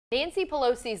Nancy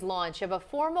Pelosi's launch of a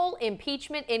formal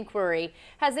impeachment inquiry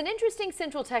has an interesting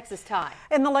Central Texas tie.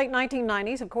 In the late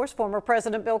 1990s, of course, former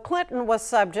President Bill Clinton was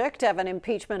subject of an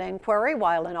impeachment inquiry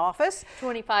while in office.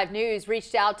 25 News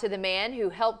reached out to the man who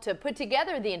helped to put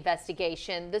together the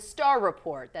investigation, the Starr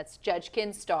Report. That's Judge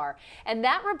Ken Starr. And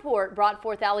that report brought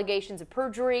forth allegations of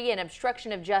perjury and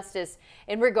obstruction of justice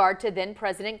in regard to then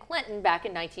President Clinton back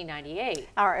in 1998.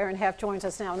 Our Aaron Heff joins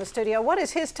us now in the studio. What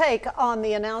is his take on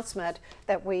the announcement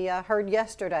that we heard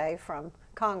yesterday from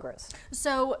Congress?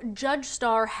 So Judge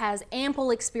Starr has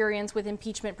ample experience with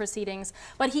impeachment proceedings,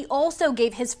 but he also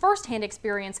gave his firsthand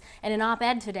experience in an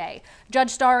op-ed today.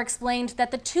 Judge Starr explained that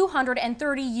the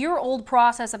 230-year-old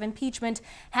process of impeachment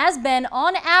has been,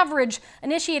 on average,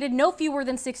 initiated no fewer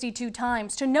than 62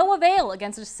 times to no avail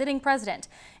against a sitting president.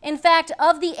 In fact,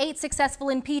 of the 8 successful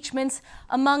impeachments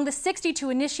among the 62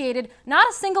 initiated, not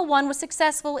a single one was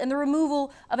successful in the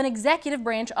removal of an executive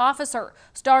branch officer.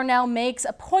 Starr now makes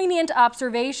a poignant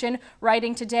observation,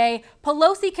 writing today,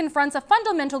 Pelosi confronts a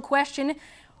fundamental question: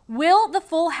 Will the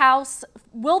full House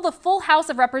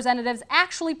of Representatives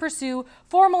actually pursue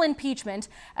formal impeachment,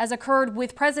 as occurred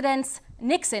with Presidents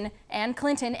Nixon and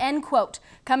Clinton, end quote,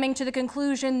 coming to the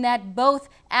conclusion that both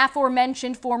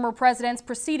aforementioned former presidents'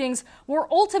 proceedings were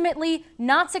ultimately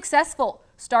not successful.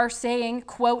 Starr saying,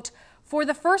 quote, for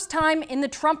the first time in the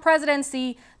Trump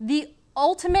presidency, the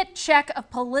ultimate check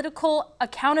of political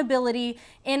accountability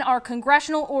in our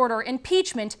congressional order,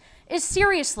 impeachment, is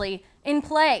seriously in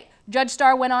play. Judge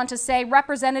Starr went on to say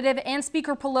Representative and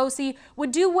Speaker Pelosi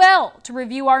would do well to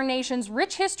review our nation's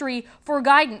rich history for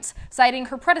guidance, citing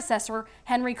her predecessor,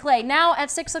 Henry Clay. Now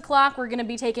at 6 o'clock, we're going to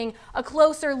be taking a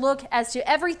closer look as to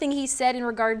everything he said in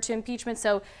regard to impeachment,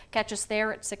 so catch us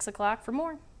there at 6 o'clock for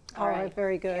more. All right,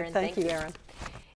 very good. Aaron, thank you, Aaron.